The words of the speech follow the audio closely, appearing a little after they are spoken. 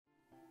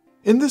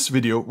In this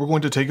video, we're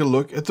going to take a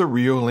look at the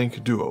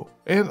Reolink Duo,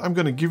 and I'm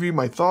going to give you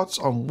my thoughts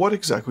on what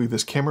exactly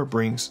this camera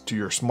brings to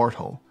your smart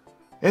home.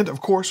 And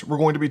of course, we're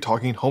going to be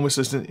talking Home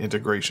Assistant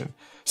integration,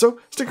 so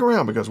stick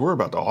around because we're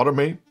about to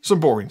automate some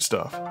boring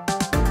stuff.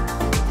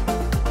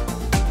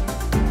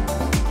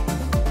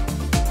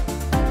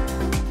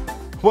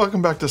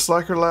 Welcome back to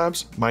Slacker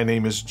Labs. My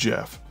name is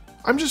Jeff.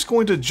 I'm just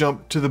going to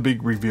jump to the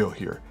big reveal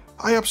here.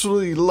 I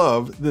absolutely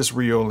love this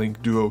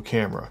Reolink Duo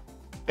camera.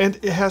 And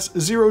it has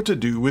zero to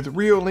do with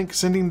Reolink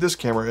sending this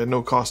camera at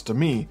no cost to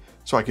me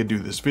so I could do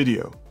this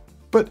video.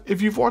 But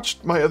if you've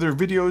watched my other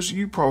videos,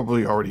 you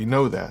probably already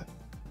know that.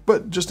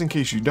 But just in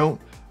case you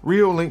don't,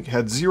 Reolink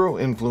had zero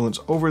influence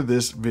over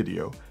this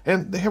video,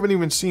 and they haven't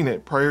even seen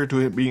it prior to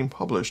it being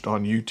published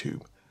on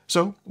YouTube.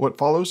 So what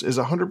follows is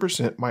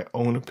 100% my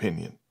own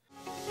opinion.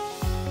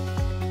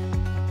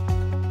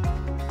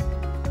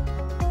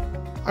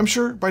 I'm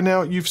sure by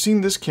now you've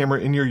seen this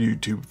camera in your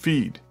YouTube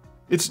feed.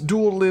 Its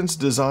dual lens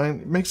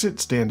design makes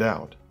it stand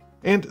out,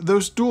 and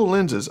those dual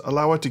lenses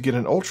allow it to get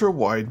an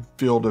ultra-wide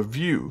field of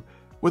view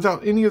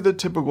without any of the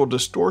typical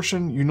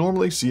distortion you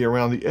normally see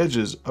around the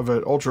edges of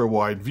an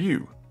ultra-wide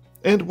view.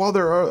 And while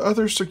there are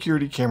other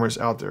security cameras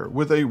out there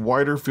with a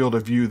wider field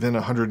of view than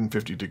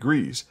 150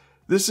 degrees,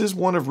 this is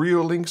one of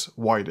Reolink's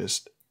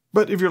widest.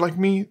 But if you're like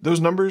me, those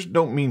numbers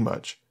don't mean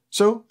much,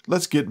 so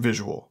let's get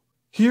visual.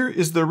 Here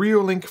is the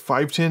Reolink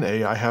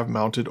 510A I have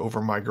mounted over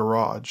my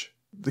garage.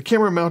 The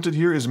camera mounted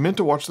here is meant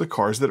to watch the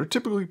cars that are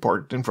typically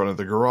parked in front of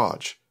the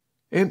garage.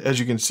 And as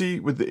you can see,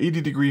 with the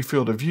 80-degree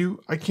field of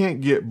view, I can't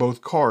get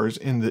both cars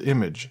in the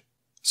image.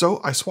 So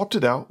I swapped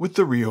it out with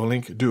the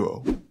Reolink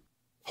Duo.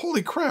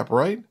 Holy crap,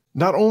 right?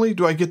 Not only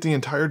do I get the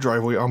entire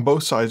driveway on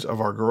both sides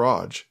of our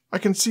garage, I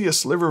can see a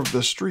sliver of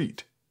the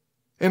street.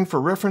 And for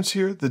reference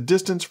here, the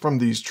distance from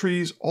these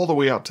trees all the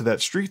way out to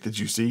that street that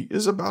you see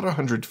is about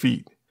 100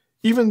 feet.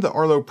 Even the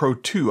Arlo Pro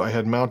 2 I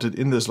had mounted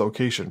in this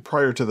location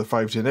prior to the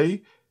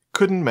 510A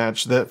couldn't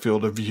match that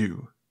field of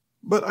view.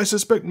 But I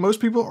suspect most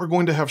people are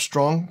going to have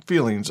strong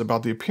feelings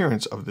about the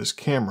appearance of this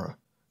camera.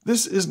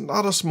 This is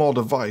not a small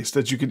device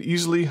that you can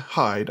easily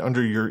hide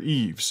under your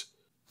eaves.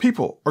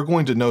 People are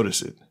going to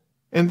notice it.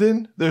 And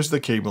then there's the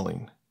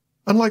cabling.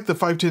 Unlike the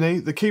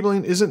 510A, the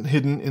cabling isn't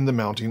hidden in the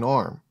mounting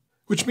arm,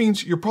 which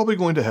means you're probably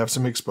going to have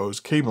some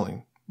exposed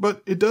cabling.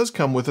 But it does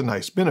come with a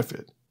nice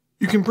benefit.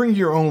 You can bring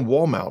your own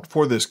wall mount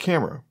for this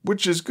camera,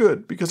 which is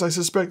good because I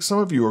suspect some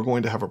of you are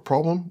going to have a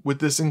problem with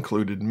this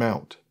included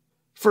mount.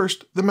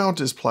 First, the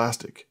mount is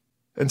plastic,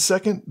 and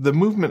second, the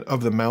movement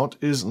of the mount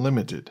is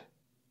limited.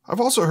 I've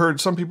also heard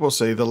some people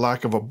say the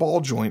lack of a ball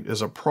joint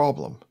is a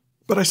problem,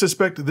 but I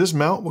suspect this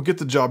mount will get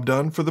the job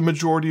done for the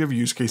majority of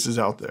use cases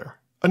out there.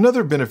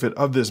 Another benefit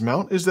of this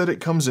mount is that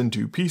it comes in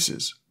two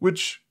pieces,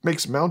 which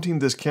makes mounting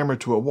this camera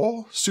to a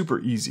wall super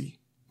easy.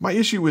 My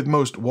issue with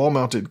most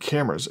wall-mounted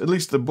cameras, at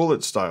least the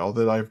bullet style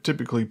that I've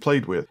typically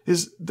played with,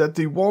 is that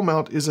the wall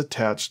mount is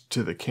attached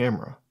to the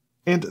camera.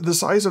 And the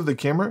size of the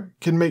camera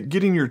can make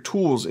getting your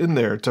tools in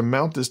there to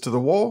mount this to the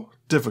wall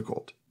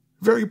difficult.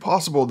 Very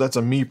possible that's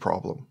a me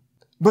problem.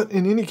 But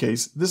in any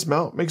case, this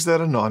mount makes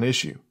that a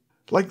non-issue.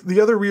 Like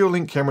the other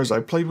Reolink cameras I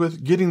played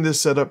with, getting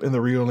this set up in the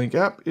Reolink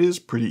app is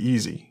pretty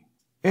easy.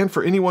 And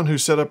for anyone who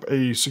set up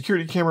a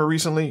security camera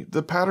recently,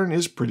 the pattern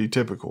is pretty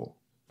typical.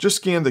 Just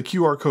scan the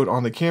QR code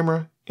on the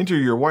camera, enter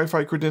your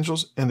Wi-Fi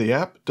credentials, and the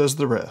app does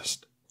the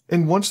rest.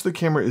 And once the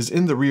camera is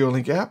in the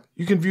Reolink app,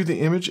 you can view the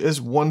image as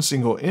one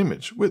single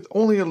image, with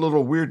only a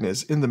little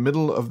weirdness in the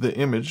middle of the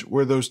image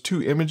where those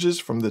two images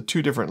from the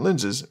two different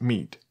lenses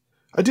meet.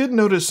 I did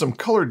notice some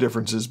color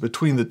differences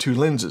between the two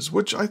lenses,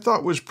 which I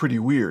thought was pretty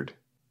weird.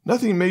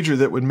 Nothing major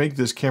that would make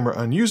this camera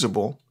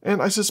unusable,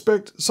 and I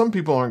suspect some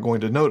people aren't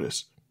going to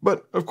notice.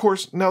 But of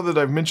course, now that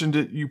I've mentioned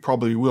it, you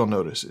probably will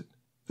notice it.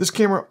 This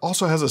camera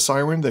also has a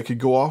siren that could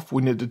go off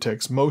when it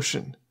detects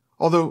motion.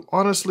 Although,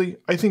 honestly,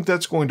 I think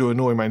that's going to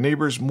annoy my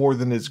neighbors more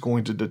than it's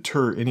going to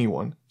deter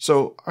anyone,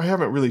 so I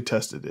haven't really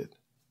tested it.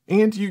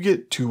 And you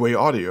get two-way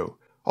audio,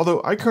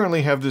 although I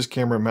currently have this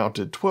camera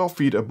mounted 12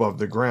 feet above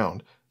the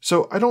ground,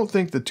 so I don't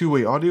think the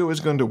two-way audio is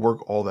going to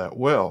work all that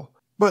well.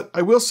 But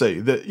I will say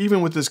that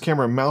even with this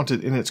camera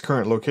mounted in its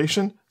current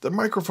location, the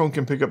microphone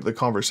can pick up the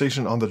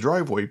conversation on the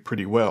driveway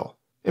pretty well.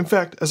 In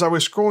fact, as I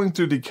was scrolling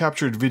through the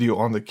captured video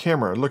on the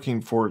camera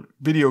looking for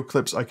video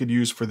clips I could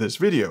use for this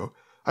video,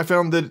 I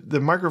found that the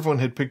microphone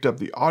had picked up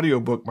the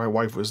audiobook my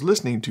wife was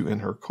listening to in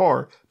her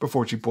car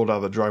before she pulled out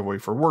of the driveway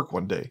for work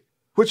one day,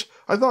 which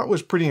I thought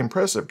was pretty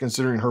impressive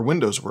considering her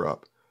windows were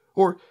up.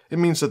 Or it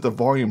means that the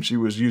volume she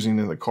was using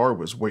in the car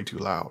was way too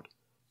loud.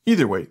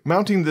 Either way,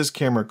 mounting this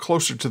camera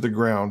closer to the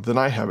ground than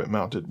I have it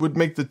mounted would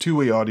make the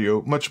two-way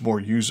audio much more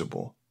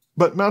usable.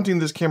 But mounting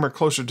this camera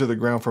closer to the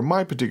ground for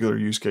my particular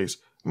use case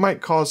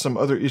might cause some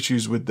other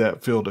issues with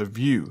that field of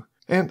view.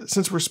 And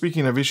since we're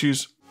speaking of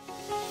issues,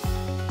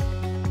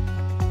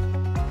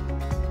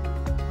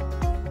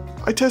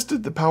 I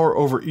tested the Power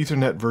over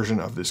Ethernet version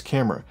of this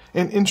camera,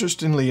 and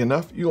interestingly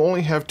enough, you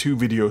only have two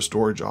video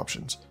storage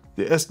options,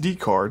 the SD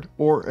card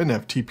or an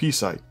FTP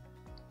site.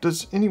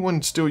 Does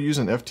anyone still use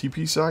an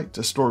FTP site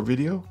to store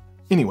video?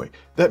 Anyway,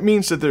 that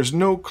means that there's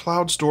no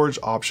cloud storage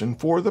option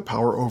for the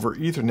Power over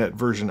Ethernet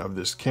version of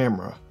this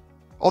camera.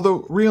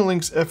 Although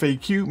Reolink's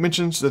FAQ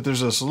mentions that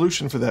there's a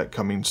solution for that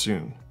coming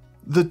soon.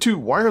 The two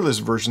wireless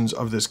versions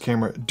of this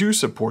camera do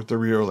support the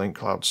Reolink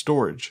cloud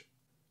storage.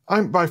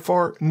 I'm by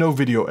far no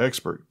video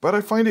expert, but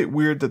I find it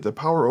weird that the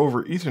Power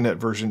over Ethernet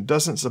version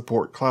doesn't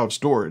support cloud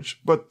storage,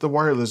 but the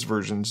wireless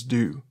versions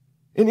do.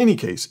 In any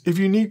case, if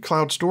you need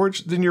cloud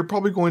storage, then you're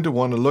probably going to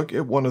want to look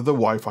at one of the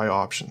Wi-Fi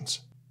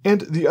options.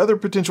 And the other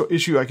potential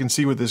issue I can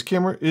see with this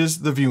camera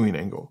is the viewing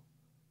angle.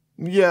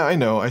 Yeah, I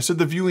know, I said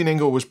the viewing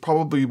angle was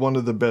probably one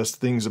of the best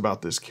things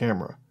about this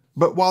camera.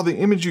 But while the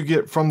image you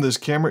get from this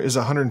camera is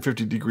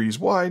 150 degrees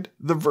wide,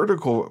 the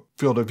vertical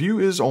field of view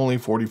is only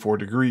 44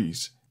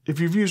 degrees. If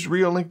you've used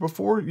Reolink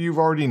before, you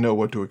already know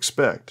what to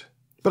expect.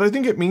 But I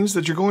think it means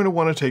that you're going to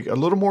want to take a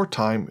little more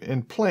time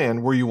and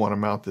plan where you want to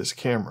mount this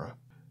camera.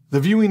 The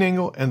viewing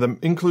angle and the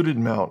included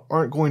mount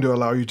aren't going to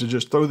allow you to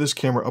just throw this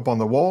camera up on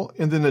the wall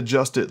and then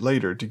adjust it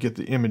later to get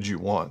the image you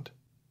want.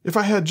 If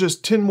I had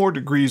just 10 more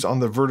degrees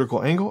on the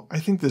vertical angle, I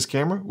think this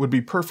camera would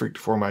be perfect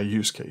for my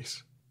use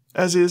case.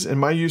 As is, in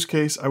my use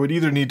case, I would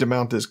either need to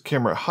mount this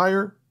camera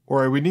higher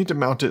or I would need to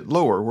mount it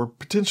lower where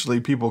potentially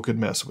people could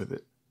mess with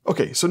it.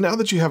 Okay, so now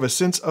that you have a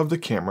sense of the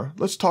camera,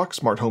 let's talk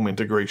smart home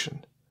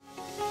integration.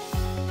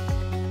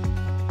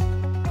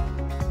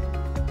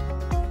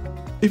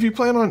 If you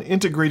plan on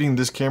integrating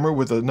this camera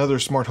with another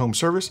smart home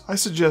service, I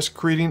suggest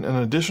creating an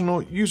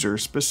additional user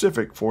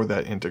specific for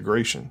that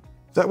integration.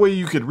 That way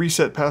you could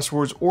reset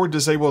passwords or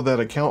disable that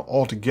account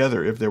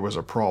altogether if there was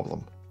a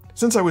problem.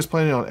 Since I was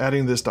planning on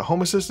adding this to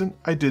Home Assistant,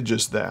 I did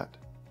just that.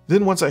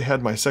 Then once I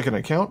had my second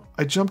account,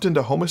 I jumped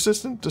into Home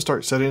Assistant to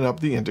start setting up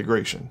the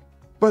integration.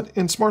 But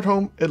in smart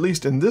home, at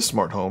least in this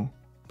smart home,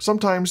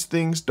 sometimes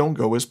things don't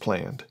go as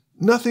planned.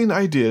 Nothing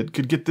I did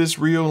could get this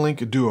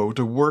Reolink Duo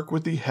to work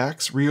with the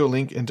Hacks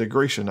Reolink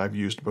integration I've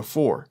used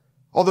before,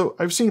 although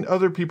I've seen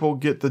other people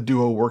get the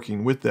Duo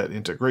working with that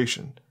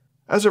integration.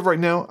 As of right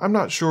now, I'm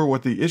not sure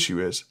what the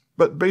issue is,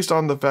 but based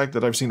on the fact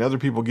that I've seen other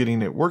people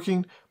getting it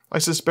working, I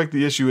suspect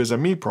the issue is a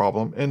me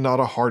problem and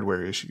not a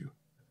hardware issue.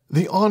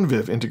 The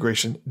OnViv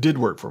integration did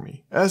work for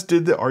me, as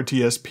did the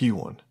RTS-P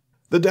one.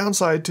 The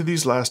downside to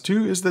these last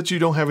two is that you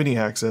don't have any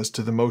access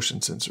to the motion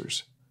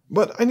sensors.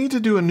 But I need to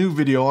do a new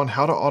video on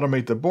how to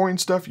automate the boring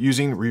stuff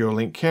using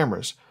Reolink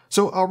cameras,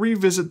 so I'll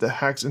revisit the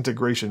Hacks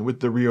integration with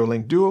the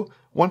Reolink Duo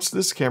once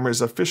this camera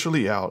is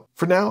officially out.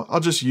 For now, I'll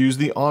just use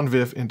the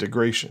OnViv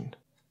integration.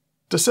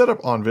 To set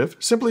up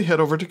OnViv, simply head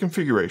over to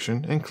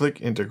Configuration and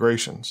click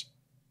Integrations.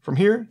 From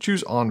here,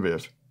 choose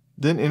OnViv,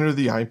 then enter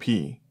the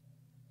IP.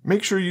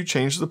 Make sure you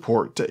change the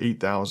port to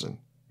 8000,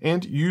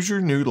 and use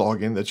your new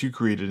login that you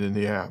created in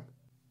the app.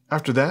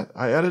 After that,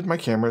 I added my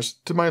cameras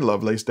to my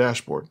Lovelace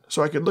dashboard,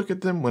 so I could look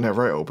at them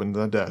whenever I opened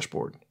the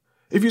dashboard.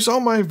 If you saw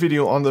my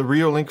video on the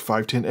Reolink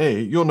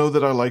 510A, you'll know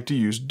that I like to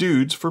use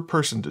dudes for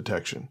person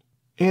detection.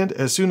 And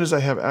as soon as I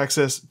have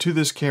access to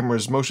this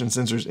camera's motion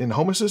sensors in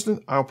Home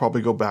Assistant, I'll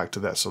probably go back to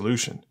that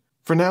solution.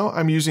 For now,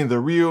 I'm using the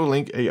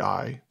Reolink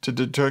AI to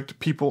detect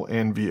people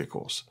and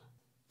vehicles.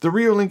 The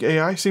Reolink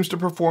AI seems to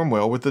perform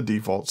well with the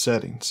default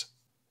settings.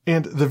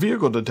 And the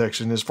vehicle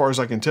detection, as far as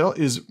I can tell,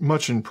 is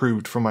much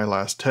improved from my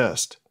last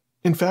test.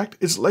 In fact,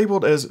 it's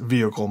labeled as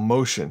vehicle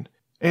motion,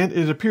 and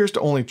it appears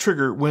to only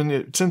trigger when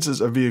it senses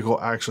a vehicle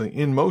actually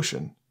in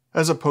motion,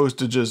 as opposed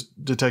to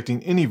just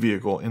detecting any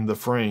vehicle in the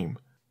frame.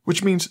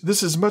 Which means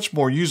this is much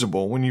more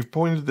usable when you've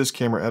pointed this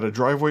camera at a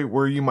driveway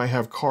where you might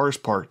have cars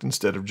parked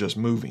instead of just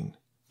moving.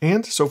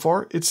 And so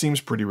far, it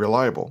seems pretty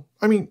reliable.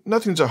 I mean,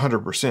 nothing's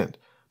 100%,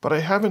 but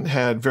I haven't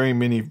had very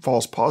many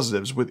false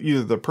positives with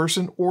either the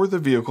person or the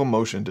vehicle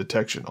motion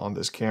detection on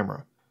this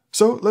camera.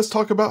 So let's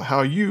talk about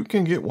how you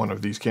can get one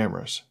of these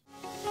cameras.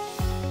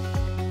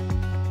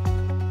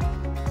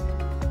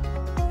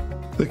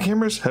 The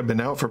cameras have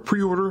been out for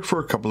pre-order for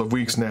a couple of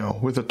weeks now,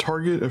 with a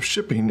target of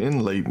shipping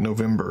in late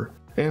November.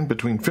 And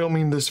between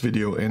filming this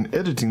video and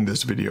editing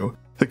this video,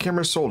 the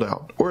cameras sold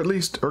out, or at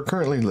least are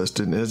currently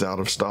listed as out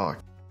of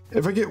stock.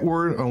 If I get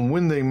word on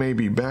when they may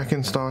be back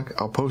in stock,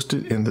 I'll post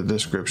it in the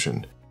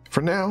description.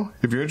 For now,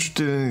 if you're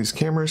interested in these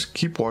cameras,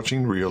 keep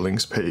watching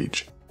Reolink's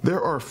page.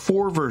 There are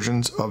 4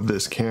 versions of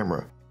this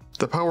camera.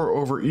 The Power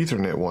over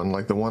Ethernet one,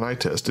 like the one I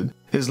tested,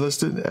 is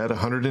listed at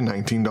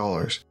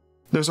 $119.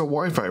 There's a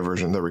Wi-Fi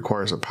version that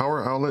requires a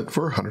power outlet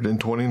for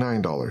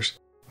 $129.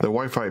 The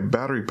Wi-Fi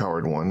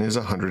battery-powered one is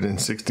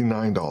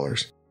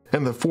 $169,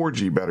 and the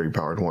 4G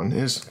battery-powered one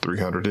is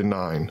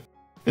 $309.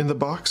 In the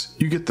box,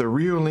 you get the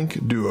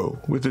Reolink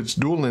Duo with its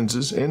dual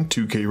lenses and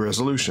 2K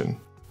resolution,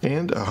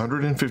 and a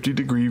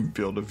 150-degree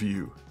field of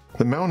view,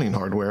 the mounting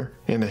hardware,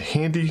 and a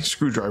handy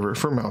screwdriver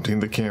for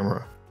mounting the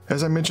camera.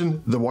 As I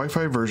mentioned, the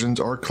Wi-Fi versions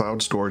are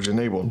cloud storage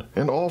enabled,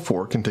 and all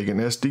 4 can take an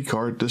SD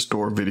card to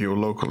store video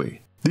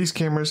locally. These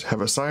cameras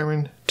have a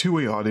siren,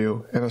 2-way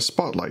audio, and a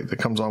spotlight that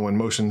comes on when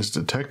motion is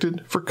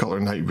detected for color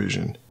night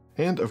vision.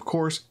 And of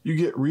course, you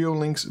get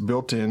Reolink's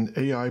built-in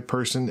AI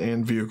person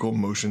and vehicle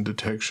motion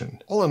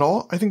detection. All in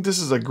all, I think this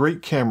is a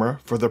great camera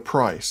for the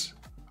price.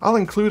 I'll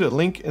include a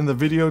link in the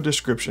video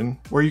description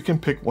where you can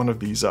pick one of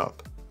these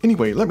up.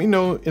 Anyway, let me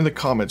know in the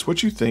comments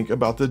what you think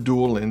about the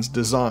dual lens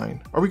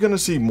design. Are we going to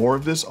see more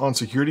of this on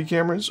security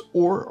cameras,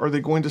 or are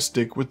they going to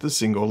stick with the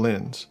single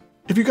lens?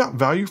 If you got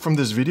value from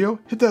this video,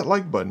 hit that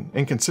like button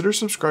and consider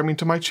subscribing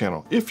to my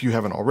channel if you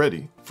haven't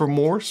already for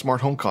more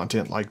smart home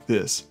content like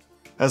this.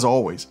 As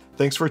always,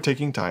 thanks for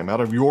taking time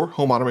out of your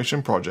home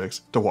automation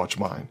projects to watch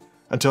mine.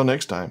 Until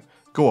next time,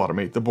 go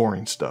automate the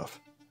boring stuff.